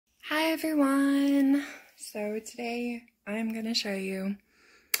everyone! So today I'm going to show you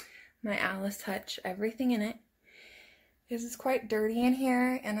my Alice hutch, everything in it. Because it's quite dirty in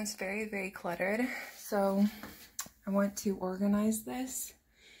here and it's very cluttered. So I want to organize this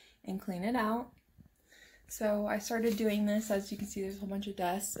and clean it out. So I started doing this. As you can see, there's a whole bunch of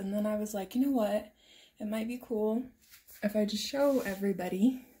dust, and then I was like, you know what, it might be cool if I just show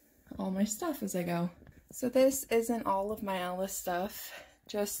everybody all my stuff as I go. So this isn't all of my Alice stuff,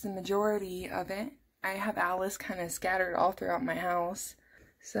 just the majority of it. I have Alice kind of scattered all throughout my house.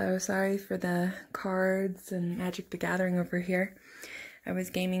 So sorry for the cards and Magic the Gathering over here. I was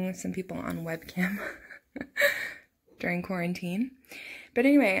gaming with some people on webcam during quarantine. But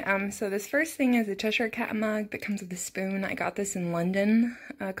anyway, so this first thing is a Cheshire Cat mug that comes with a spoon. I got this in London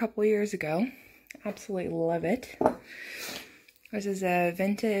a couple years ago. Absolutely love it. This is a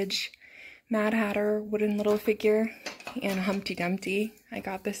vintage Mad Hatter wooden little figure and Humpty Dumpty. I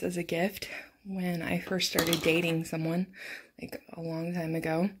got this as a gift when I first started dating someone, like a long time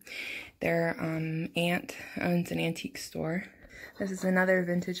ago. Their aunt owns an antique store. This is another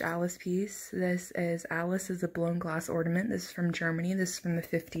vintage Alice piece. This is Alice as a blown glass ornament. This is from Germany. This is from the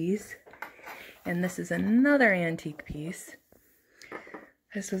 50s. And this is another antique piece.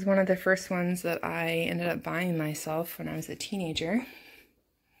 This was one of the first ones that I ended up buying myself when I was a teenager.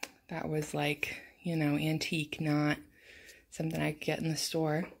 That was like, you know, antique, not something I could get in the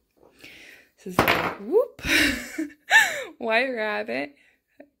store. This is like, whoop, White Rabbit.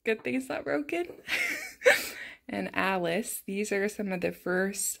 Good thing it's not broken. And Alice. These are some of the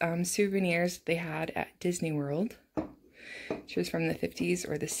first souvenirs they had at Disney World. She was from the 50s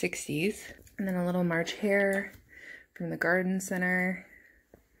or the 60s. And then a little March hare from the garden center.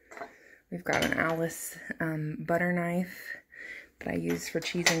 We've got an Alice butter knife that I use for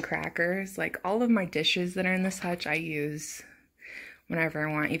cheese and crackers. Like all of my dishes that are in this hutch I use whenever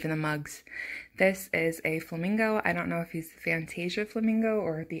I want, even the mugs. This is a flamingo. I don't know if he's the Fantasia flamingo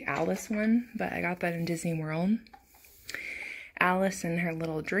or the Alice one, but I got that in Disney World. Alice and her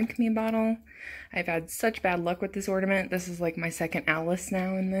little drink me bottle. I've had such bad luck with this ornament. This is like my second Alice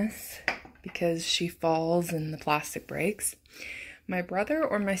now in this because she falls and the plastic breaks. My brother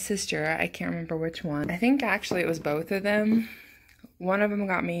or my sister, I can't remember which one. I think actually it was both of them. One of them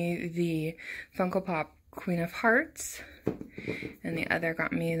got me the Funko Pop Queen of Hearts, and the other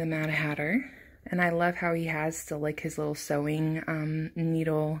got me the Mad Hatter. And I love how he has still like his little sewing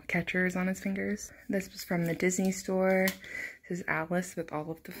needle catchers on his fingers. This was from the Disney store. This is Alice with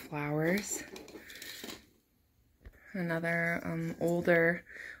all of the flowers. Another older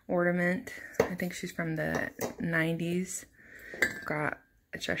ornament. I think she's from the 90s. Got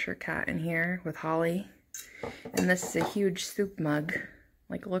a Cheshire Cat in here with Holly. And this is a huge soup mug.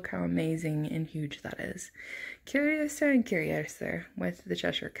 Like, look how amazing and huge that is. Curiouser and Curiouser with the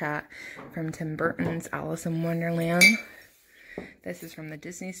Cheshire Cat from Tim Burton's Alice in Wonderland. This is from the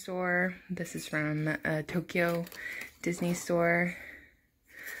Disney store. This is from Tokyo Disney store.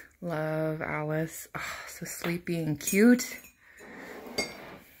 Love Alice. Oh, so sleepy and cute.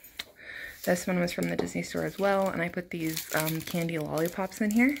 This one was from the Disney store as well, and I put these candy lollipops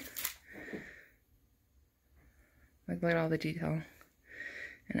in here. Like, look at all the detail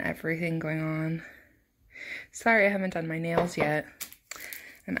and everything going on. Sorry I haven't done my nails yet.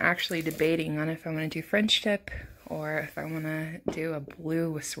 I'm actually debating on if I want to do French tip or if I want to do a blue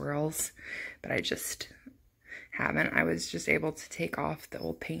with swirls, but I just haven't. I was just able to take off the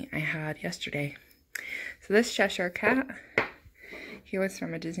old paint I had yesterday. So this Cheshire Cat, he was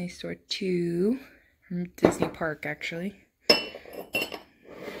from a Disney store too, from Disney Park actually.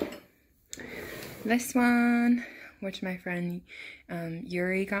 This one, which my friend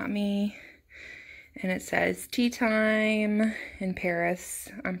Yuri got me, and it says tea time in Paris.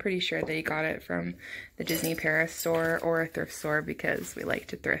 I'm pretty sure that he got it from the Disney Paris store or a thrift store because we like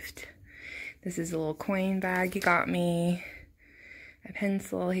to thrift. This is a little coin bag he got me. A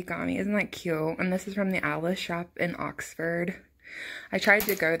pencil he got me. Isn't that cute? And this is from the Alice shop in Oxford. I tried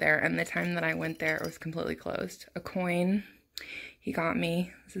to go there, and the time that I went there, it was completely closed. A coin he got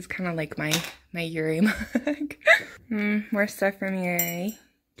me. This is kind of like my Yuri mug. More stuff from Yuri.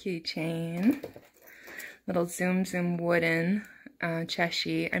 Keychain. Little Zoom wooden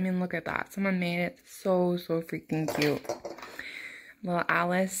Cheshire. I mean, look at that. Someone made it so freaking cute. Little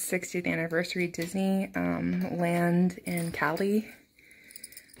Alice 60th anniversary Disney land in Cali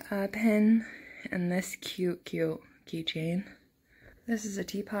pin. And this cute keychain. This is a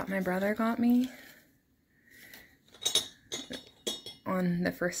teapot my brother got me on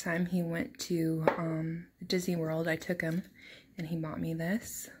the first time he went to Disney World. I took him and he bought me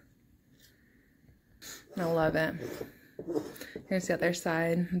this. I love it. Here's the other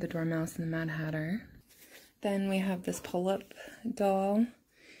side, the Dormouse and the Mad Hatter. Then we have this pull-up doll.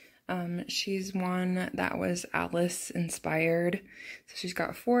 She's one that was Alice inspired. So she's got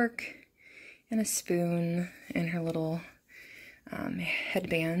a fork and a spoon and her little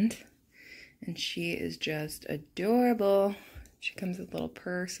headband. And she is just adorable. She comes with a little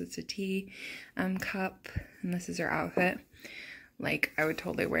purse. It's a tea cup. And this is her outfit. Like, I would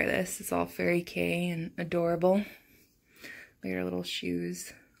totally wear this. It's all fairy kay and adorable. Look at her little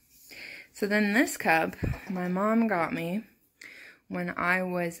shoes. So then this cup, my mom got me when I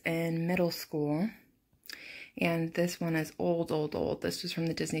was in middle school. And this one is old. This was from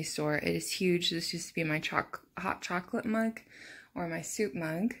the Disney store. It is huge. This used to be my hot chocolate mug or my soup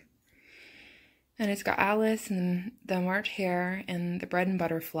mug. And it's got Alice and the March Hare and the bread and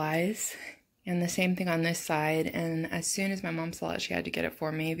butterflies. And the same thing on this side. And as soon as my mom saw it, she had to get it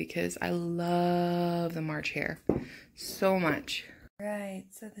for me because I love the March Hare so much. Right,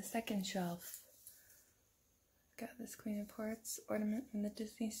 so the second shelf. Got this Queen of Hearts ornament from the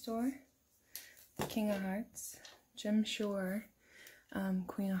Disney store. The King of Hearts. Jim Shore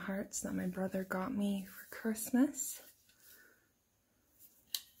Queen of Hearts that my brother got me for Christmas.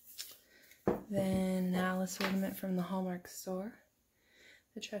 Then Alice ornament from the Hallmark store.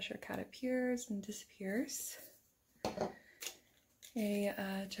 The Cheshire Cat appears and disappears. A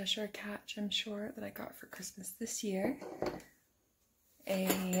Cheshire Cat Jim Shore that I got for Christmas this year.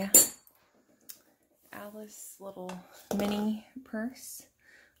 A Alice little mini purse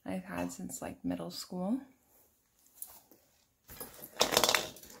I've had since like middle school.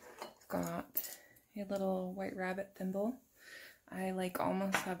 Got a little White Rabbit thimble. I like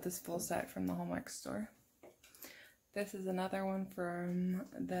almost have this full set from the Hallmark store. This is another one from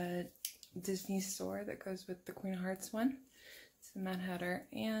the Disney store that goes with the Queen of Hearts one. It's the Mad Hatter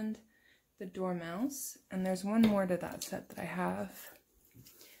and the Dormouse. And there's one more to that set that I have,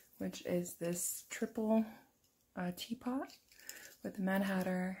 which is this triple teapot with the Mad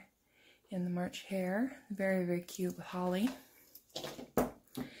Hatter and the March Hare. Very, very cute with holly.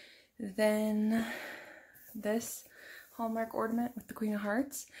 Then this Hallmark ornament with the Queen of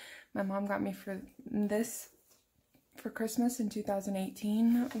Hearts. My mom got me for this for Christmas in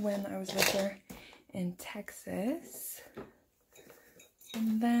 2018 when I was with her in Texas.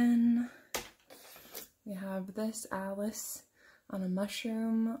 And then we have this Alice on a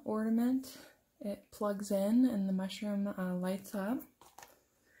mushroom ornament. It plugs in and the mushroom lights up.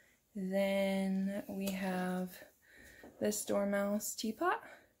 Then we have this Dormouse teapot.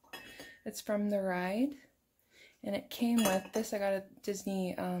 It's from the ride. And it came with this, I got at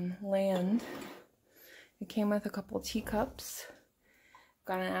Disney Land. It came with a couple teacups.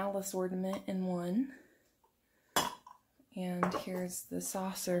 Got an Alice ornament in one. And here's the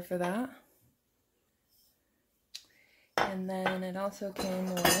saucer for that. And then it also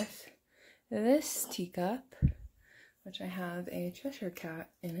came with this teacup, which I have a Cheshire Cat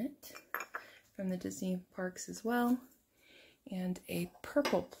in it from the Disney parks as well, and a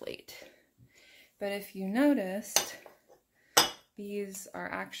purple plate. But if you noticed, these are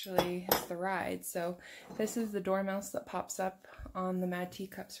actually, it's the ride. So this is the Dormouse that pops up on the Mad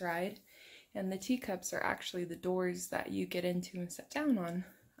Teacups ride. And the teacups are actually the doors that you get into and sit down on.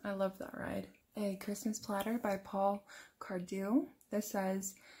 I love that ride. A Christmas platter by Paul Cardew. This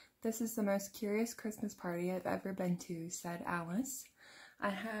says, "This is the most curious Christmas party I've ever been to," said Alice. I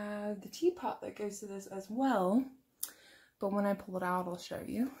have the teapot that goes to this as well, but when I pull it out, I'll show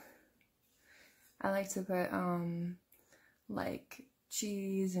you. I like to put, like,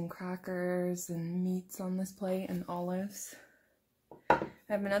 cheese and crackers and meats on this plate and olives. I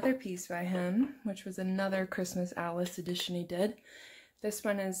have another piece by him, which was another Christmas Alice edition he did. This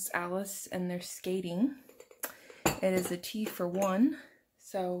one is Alice and they're skating. It is a tea for one,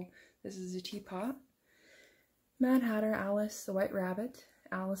 so this is a teapot. Mad Hatter, Alice, the White Rabbit,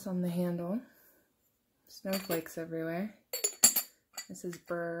 Alice on the handle. Snowflakes everywhere. This is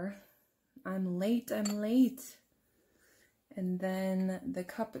Burr. I'm late, I'm late. And then the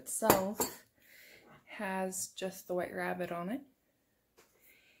cup itself has just the White Rabbit on it.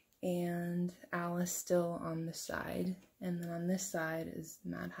 And Alice still on the side. And then on this side is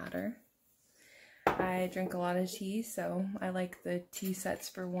Mad Hatter. I drink a lot of tea, so I like the tea sets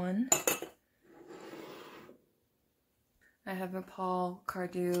for one. I have a Paul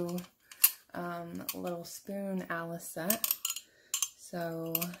Cardew little spoon Alice set.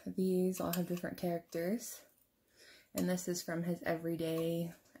 So these all have different characters. And this is from his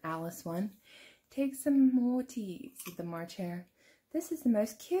everyday Alice one. "Take some more tea," said the March Hare. "This is the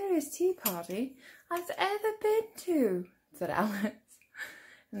most curious tea party I've ever been to," said Alice.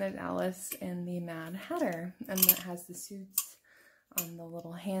 And there's Alice and the Mad Hatter, and that has the suits on the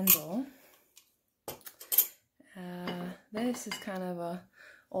little handle. This is kind of a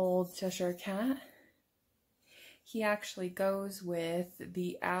old Cheshire cat. He actually goes with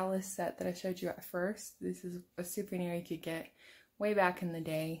the Alice set that I showed you at first. This is a souvenir you could get way back in the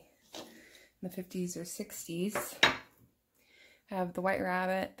day, in the 50s or 60s. I have the White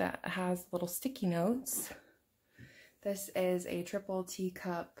Rabbit that has little sticky notes. This is a triple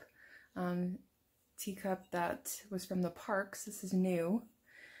teacup that was from the parks. This is new.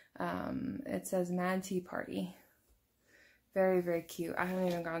 It says Mad Tea Party. Very, very cute. I haven't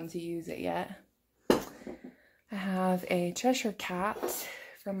even gotten to use it yet. I have a Cheshire cat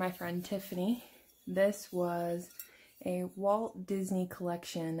from my friend Tiffany. This was a Walt Disney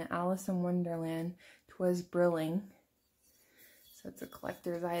collection, Alice in Wonderland, 'Twas Brilling. So it's a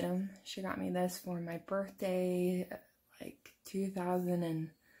collector's item. She got me this for my birthday, like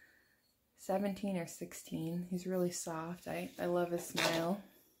 2017 or 16. He's really soft. I love his smile.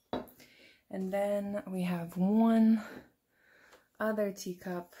 And then we have one other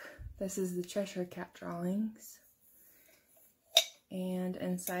teacup. This is the Cheshire Cat drawings. And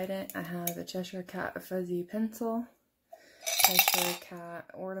inside it, I have a Cheshire Cat fuzzy pencil, Cheshire Cat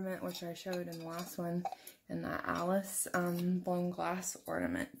ornament, which I showed in the last one, and that Alice blown glass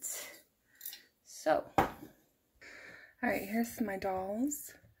ornament. So, alright, here's my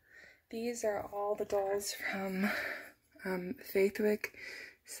dolls. These are all the dolls from Faithwick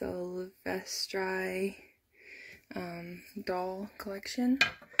Sylvestri doll collection.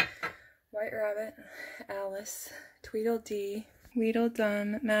 White Rabbit, Alice, Tweedledee,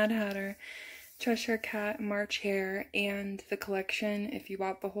 Tweedledum, Mad Hatter, Cheshire Cat, March Hare, and the collection. If you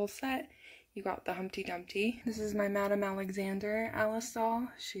bought the whole set, you got the Humpty Dumpty. This is my Madame Alexander Alice doll.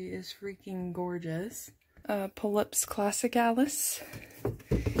 She is freaking gorgeous. Pull-Ups Classic Alice.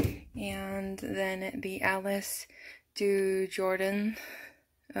 And then the Alice do Jordan,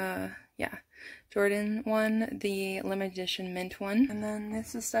 Jordan one, the limited edition mint one. And then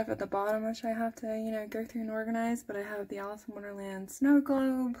this is stuff at the bottom which I have to, you know, go through and organize, but I have the Alice in Wonderland snow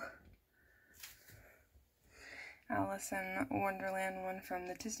globe, Alice in Wonderland one from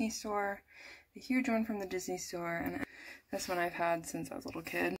the Disney store, the huge one from the Disney store, and this one I've had since I was a little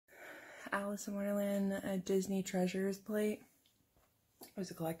kid. Alice in Wonderland, a Disney Treasures plate. It was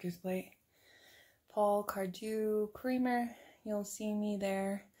a collector's plate. Paul Cardew Creamer, you'll see me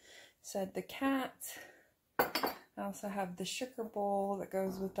there. Said the cat. I also have the sugar bowl that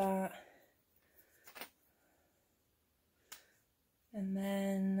goes with that. And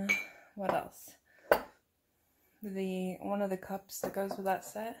then, what else? One of the cups that goes with that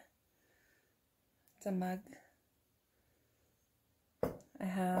set. It's a mug. I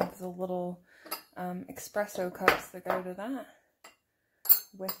have the little espresso cups that go to that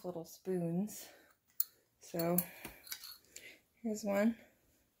with little spoons. So, here's one.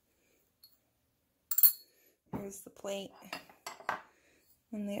 Here's the plate.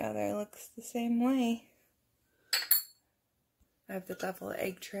 And the other looks the same way. I have the deviled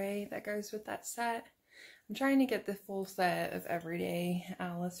egg tray that goes with that set. I'm trying to get the full set of Everyday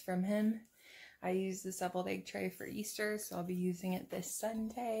Alice from him. I used this deviled egg tray for Easter, so I'll be using it this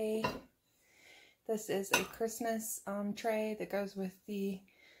Sunday. This is a Christmas tray that goes with the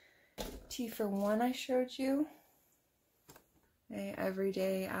Tea for One I showed you. A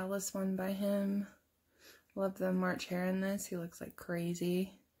Everyday Alice one by him. Love the March Hare in this. He looks like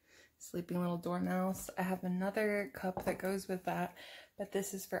crazy. Sleeping little dormouse. I have another cup that goes with that, but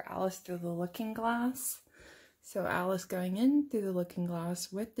this is for Alice through the looking glass. So Alice going in through the looking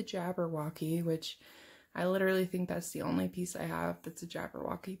glass with the Jabberwocky, which I literally think that's the only piece I have that's a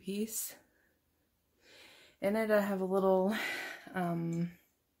Jabberwocky piece. In it I have a little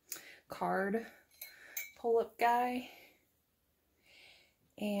card pull-up guy.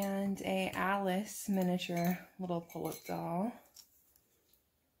 And a Alice miniature little pull-up doll.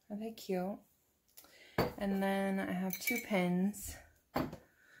 Are they cute? And then I have two pins.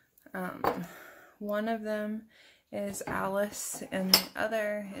 One of them is Alice and the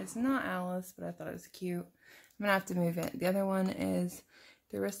other is not Alice, but I thought it was cute. I'm gonna have to move it. The other one is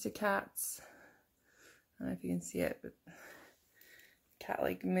the Aristocats. I don't know if you can see it, but the cat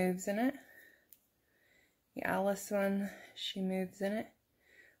like moves in it. The Alice one, she moves in it.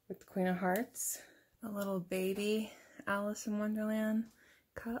 With the Queen of Hearts, a little baby Alice in Wonderland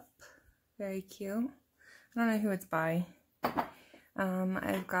cup, very cute. I don't know who it's by.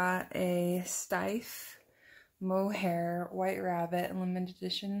 I've got a Stife Mohair White Rabbit limited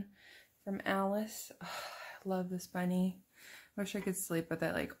edition from Alice. Oh, I love this bunny. Wish I could sleep with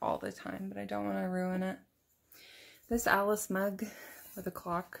it like all the time, but I don't want to ruin it. This Alice mug where the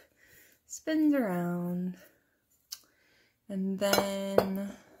clock spins around. And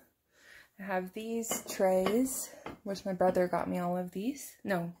then I have these trays, which my brother got me all of these.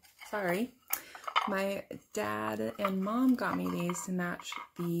 No, sorry. My dad and mom got me these to match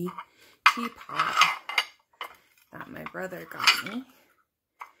the teapot that my brother got me.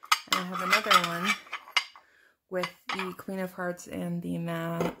 And I have another one with the Queen of Hearts and the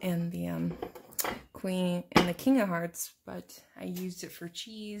Queen and the King of Hearts, but I used it for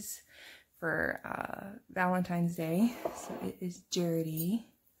cheese for Valentine's Day, so it is dirty.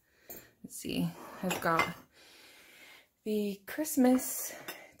 Let's see, I've got the Christmas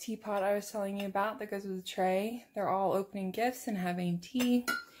teapot I was telling you about that goes with the tray. They're all opening gifts and having tea.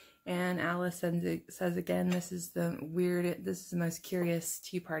 And Alice says again, this is the most curious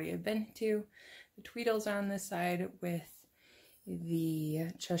tea party I've been to. The Tweedles are on this side with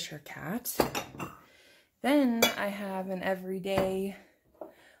the Cheshire Cat. Then I have an everyday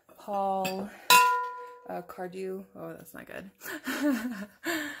Paul Cardew. Oh, that's not good.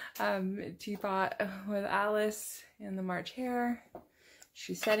 Teapot with Alice and the March Hare.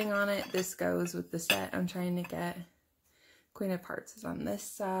 She's setting on it. This goes with the set I'm trying to get. Queen of Hearts is on this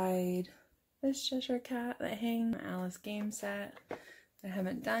side. This Cheshire Cat that hangs. My Alice game set I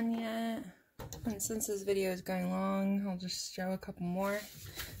haven't done yet. And since this video is going long, I'll just show a couple more.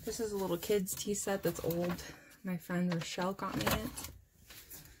 This is a little kids tea set that's old. My friend Rochelle got me it.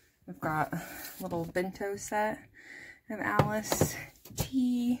 I've got a little bento set of Alice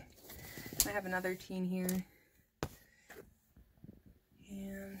tea. I have another tea in here.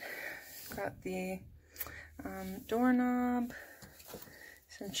 And got the doorknob,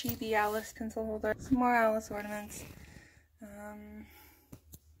 some chibi Alice pencil holder, some more Alice ornaments,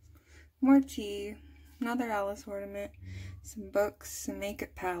 more tea, another Alice ornament, some books, some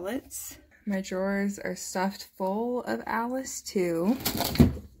makeup palettes. My drawers are stuffed full of Alice too,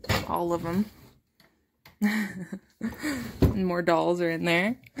 all of them. And more dolls are in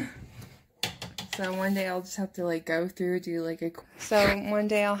there. So one day I'll just have to like go through, one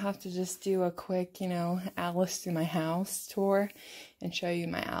day I'll have to just do a quick, Alice through my house tour and show you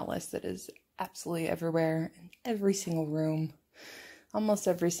my Alice that is absolutely everywhere, in every single room, almost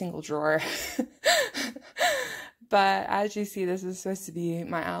every single drawer. But as you see, this is supposed to be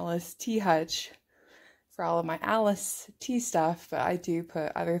my Alice tea hutch for all of my Alice tea stuff, but I do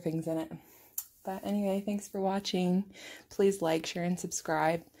put other things in it. But anyway, thanks for watching. Please like, share, and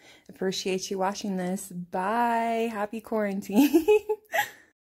subscribe. Appreciate you watching this. Bye. Happy quarantine.